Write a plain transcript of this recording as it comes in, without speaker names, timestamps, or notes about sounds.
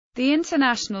The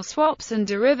International Swaps and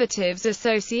Derivatives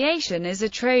Association is a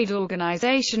trade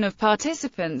organization of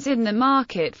participants in the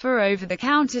market for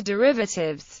over-the-counter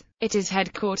derivatives. It is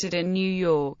headquartered in New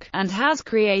York, and has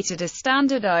created a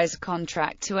standardized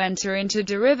contract to enter into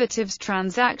derivatives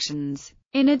transactions.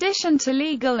 In addition to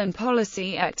legal and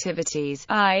policy activities,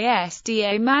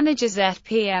 ISDA manages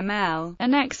FPML,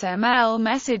 an XML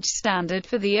message standard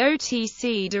for the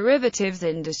OTC derivatives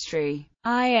industry.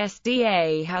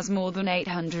 ISDA has more than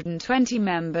 820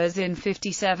 members in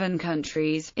 57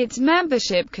 countries. Its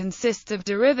membership consists of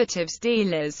derivatives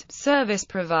dealers, service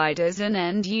providers and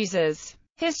end users.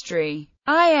 History.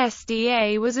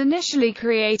 ISDA was initially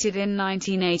created in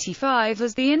 1985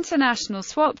 as the International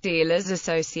Swap Dealers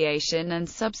Association and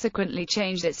subsequently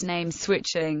changed its name,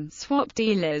 switching swap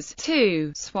dealers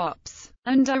to swaps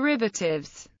and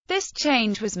derivatives. This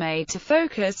change was made to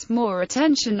focus more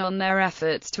attention on their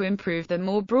efforts to improve the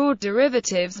more broad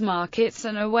derivatives markets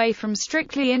and away from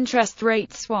strictly interest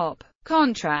rate swap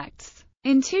contracts.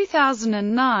 In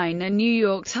 2009, a New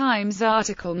York Times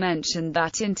article mentioned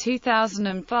that in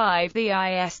 2005 the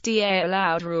ISDA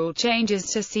allowed rule changes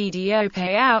to CDO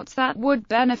payouts that would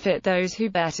benefit those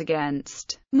who bet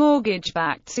against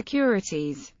mortgage-backed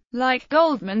securities, like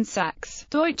Goldman Sachs,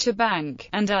 Deutsche Bank,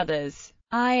 and others.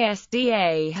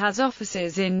 ISDA has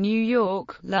offices in New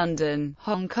York, London,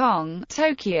 Hong Kong,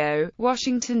 Tokyo,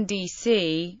 Washington,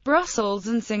 D.C., Brussels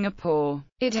and Singapore.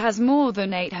 It has more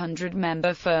than 800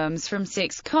 member firms from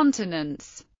 6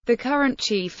 continents. The current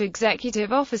chief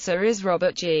executive officer is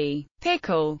Robert G.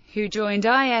 Pickle, who joined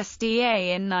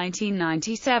ISDA in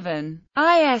 1997.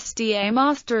 ISDA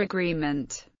Master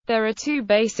Agreement. There are 2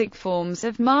 basic forms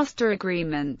of Master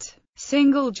Agreement: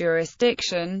 single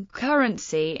jurisdiction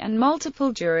currency and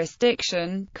multiple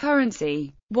jurisdiction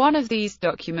currency. One of these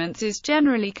documents is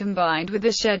generally combined with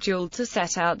a schedule to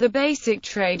set out the basic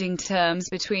trading terms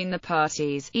between the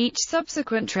parties. Each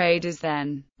subsequent trade is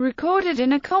then recorded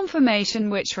in a confirmation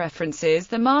which references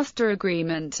the master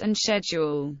agreement and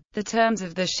schedule. The terms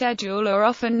of the schedule are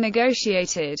often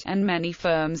negotiated, and many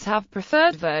firms have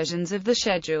preferred versions of the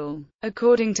schedule.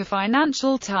 According to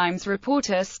Financial Times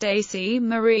reporter Stacey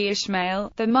Marie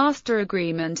Ishmael, the master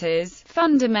agreement is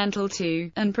fundamental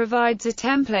to, and provides a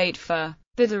template for,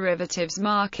 the derivatives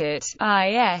market.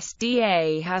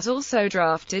 ISDA has also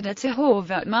drafted a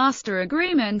Tahorvat Master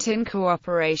Agreement in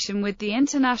cooperation with the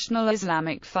International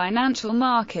Islamic Financial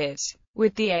Market,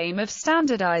 with the aim of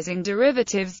standardizing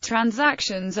derivatives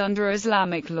transactions under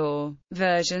Islamic law.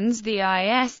 Versions. The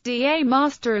ISDA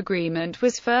Master Agreement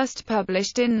was first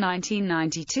published in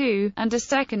 1992, and a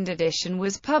second edition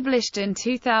was published in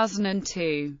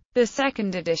 2002. The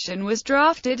second edition was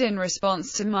drafted in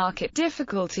response to market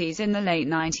difficulties in the late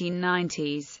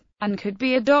 1990s, and could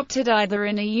be adopted either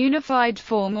in a unified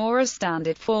form or as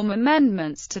standard form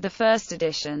amendments to the first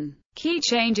edition. Key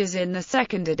changes in the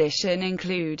second edition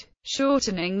include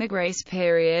shortening the grace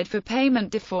period for payment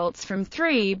defaults from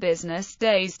 3 business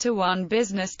days to 1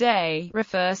 business day,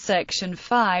 refer Section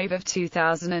 5 of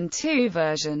 2002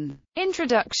 version.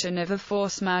 Introduction of a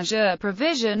force majeure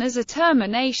provision as a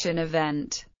termination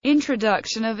event.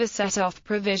 Introduction of a set-off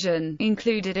provision,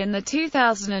 included in the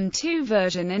 2002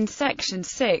 version in Section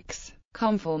 6.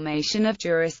 Conformation of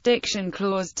jurisdiction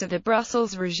clause to the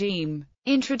Brussels regime.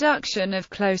 Introduction of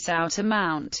close-out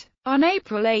amount. On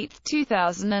April 8,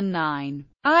 2009,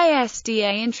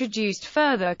 ISDA introduced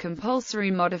further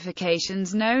compulsory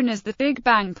modifications known as the Big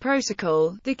Bang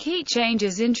Protocol. The key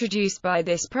changes introduced by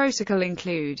this protocol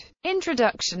include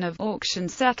introduction of auction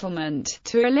settlement,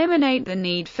 to eliminate the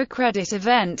need for credit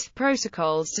event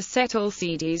protocols to settle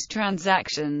CDS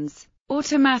transactions,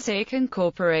 automatic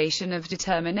incorporation of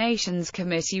determinations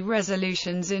committee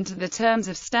resolutions into the terms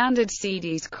of standard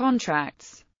CDS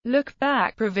contracts,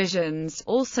 look-back provisions,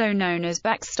 also known as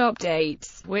backstop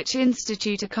dates, which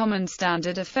institute a common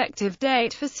standard effective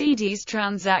date for CDS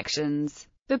transactions.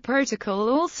 The protocol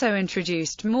also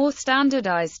introduced more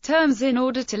standardized terms in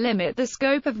order to limit the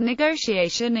scope of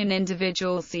negotiation in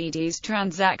individual CDS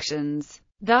transactions,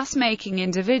 thus making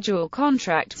individual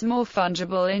contracts more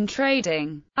fungible in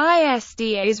trading.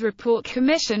 ISDA's report,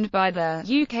 commissioned by the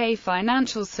UK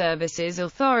Financial Services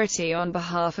Authority on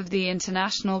behalf of the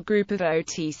International Group of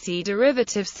OTC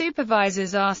Derivative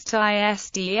Supervisors, asked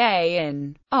ISDA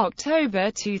in October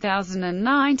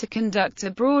 2009 to conduct a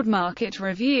broad market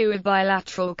review of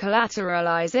bilateral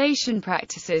collateralization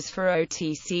practices for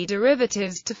OTC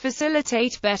derivatives to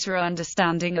facilitate better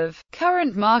understanding of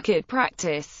current market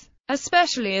practice.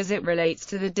 especially as it relates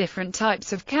to the different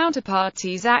types of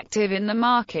counterparties active in the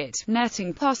market.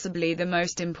 Netting, possibly the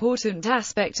most important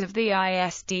aspect of the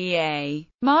ISDA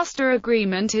Master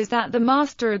Agreement, is that the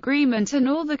Master Agreement and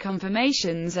all the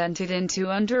confirmations entered into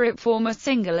under it form a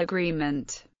single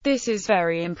agreement. This is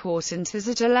very important as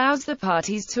it allows the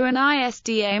parties to an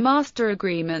ISDA Master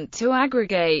Agreement to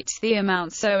aggregate the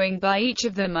amounts owing by each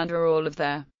of them under all of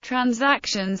the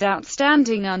transactions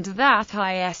outstanding under that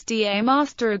ISDA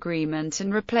Master Agreement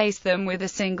and replace them with a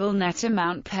single net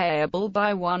amount payable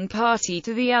by one party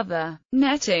to the other.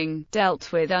 Netting,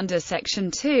 dealt with under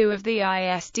Section 2 of the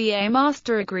ISDA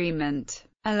Master Agreement,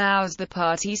 allows the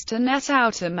parties to net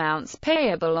out amounts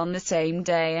payable on the same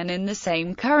day and in the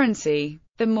same currency.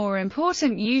 The more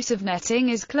important use of netting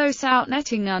is close-out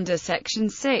netting under Section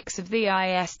 6 of the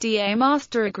ISDA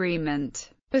Master Agreement.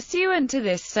 Pursuant to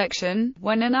this section,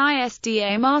 when an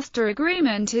ISDA Master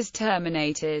Agreement is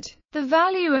terminated, the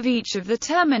value of each of the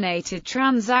terminated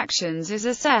transactions is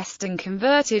assessed and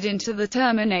converted into the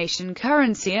termination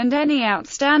currency, and any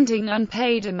outstanding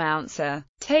unpaid amounts are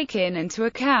taken into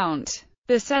account.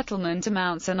 The settlement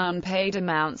amounts and unpaid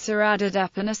amounts are added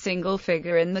up and a single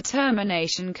figure in the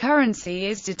termination currency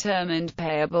is determined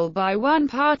payable by one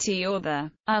party or the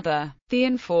other. The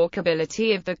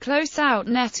enforceability of the close-out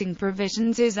netting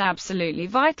provisions is absolutely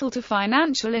vital to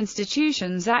financial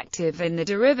institutions active in the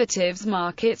derivatives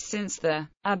markets, since the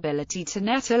ability to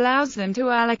net allows them to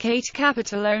allocate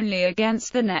capital only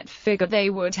against the net figure they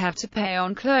would have to pay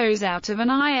on close-out of an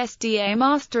ISDA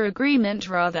Master Agreement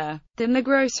rather than the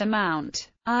gross amount.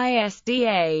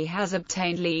 ISDA has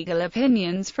obtained legal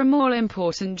opinions from all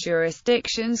important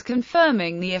jurisdictions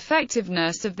confirming the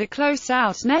effectiveness of the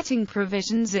close-out netting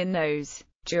provisions in those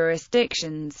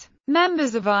jurisdictions.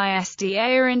 Members of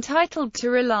ISDA are entitled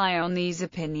to rely on these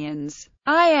opinions.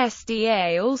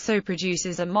 ISDA also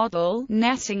produces a Model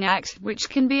Netting Act, which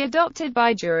can be adopted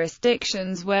by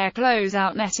jurisdictions where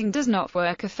close-out netting does not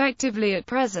work effectively at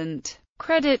present.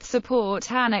 Credit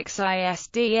Support Annex.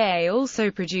 ISDA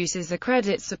also produces a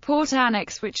Credit Support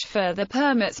Annex which further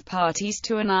permits parties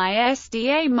to an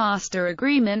ISDA Master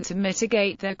Agreement to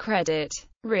mitigate their credit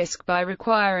risk by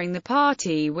requiring the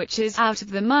party which is out of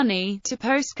the money to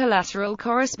post collateral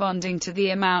corresponding to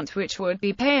the amount which would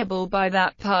be payable by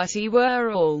that party were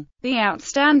all the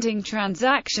outstanding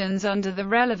transactions under the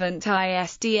relevant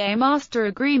ISDA Master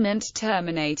Agreement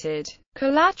terminated.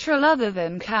 Collateral other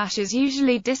than cash is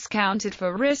usually discounted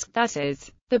for risk, that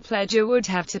is, the pledger would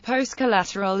have to post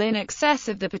collateral in excess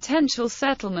of the potential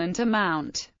settlement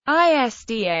amount.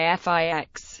 ISDA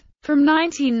FIX. From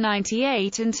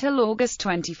 1998 until August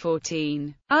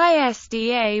 2014,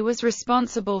 ISDA was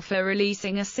responsible for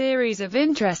releasing a series of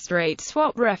interest rate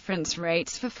swap reference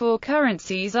rates for 4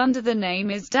 currencies under the name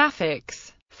ISDA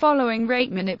FIX. Following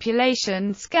rate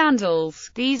manipulation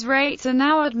scandals, these rates are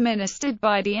now administered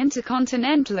by the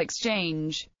Intercontinental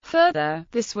Exchange. Further,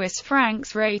 the Swiss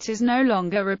francs rate is no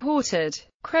longer reported.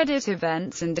 Credit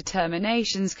Events and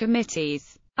Determinations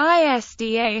Committees.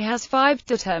 ISDA has 5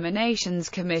 determinations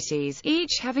committees,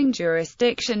 each having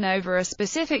jurisdiction over a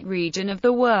specific region of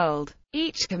the world.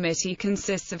 Each committee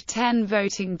consists of 10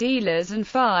 voting dealers and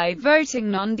 5 voting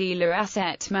non-dealer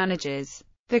asset managers.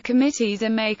 The committees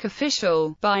make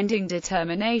official, binding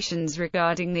determinations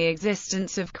regarding the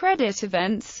existence of credit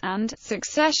events and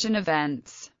succession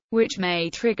events, which may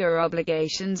trigger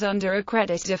obligations under a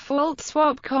credit default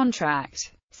swap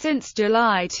contract. Since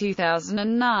July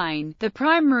 2009, the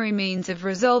primary means of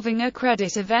resolving a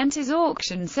credit event is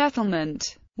auction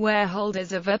settlement, where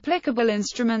holders of applicable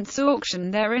instruments auction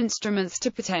their instruments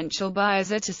to potential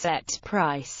buyers at a set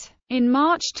price. In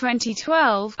March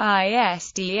 2012,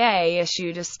 ISDA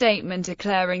issued a statement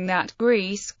declaring that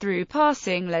Greece, through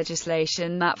passing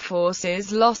legislation that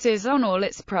forces losses on all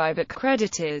its private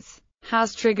creditors,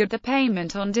 has triggered the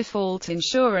payment on default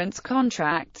insurance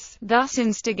contracts, thus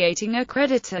instigating a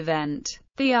credit event.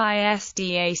 The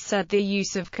ISDA said the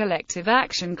use of collective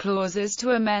action clauses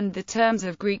to amend the terms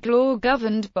of Greek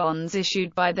law-governed bonds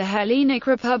issued by the Hellenic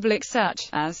Republic, such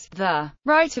as the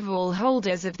right of all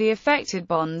holders of the affected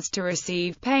bonds to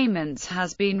receive payments,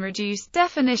 has been reduced.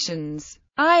 Definitions.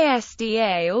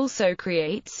 ISDA also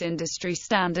creates industry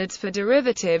standards for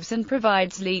derivatives and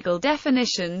provides legal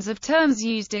definitions of terms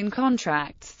used in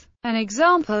contracts. An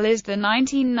example is the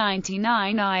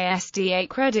 1999 ISDA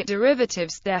Credit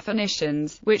Derivatives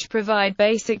definitions, which provide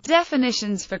basic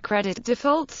definitions for credit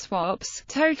default swaps,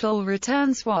 total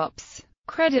return swaps,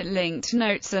 credit-linked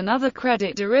notes and other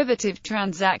credit derivative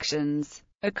transactions.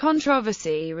 A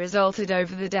controversy resulted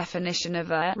over the definition of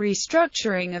a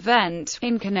restructuring event,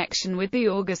 in connection with the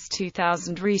August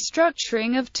 2000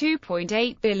 restructuring of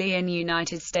 $2.8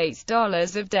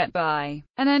 billion of debt by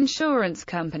an insurance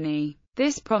company.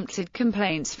 This prompted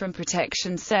complaints from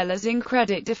protection sellers in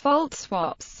credit default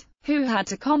swaps, who had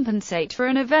to compensate for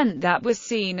an event that was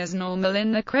seen as normal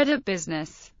in the credit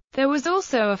business. There was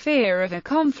also a fear of a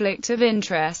conflict of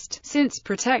interest, since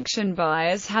protection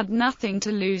buyers had nothing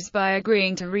to lose by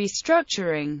agreeing to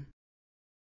restructuring.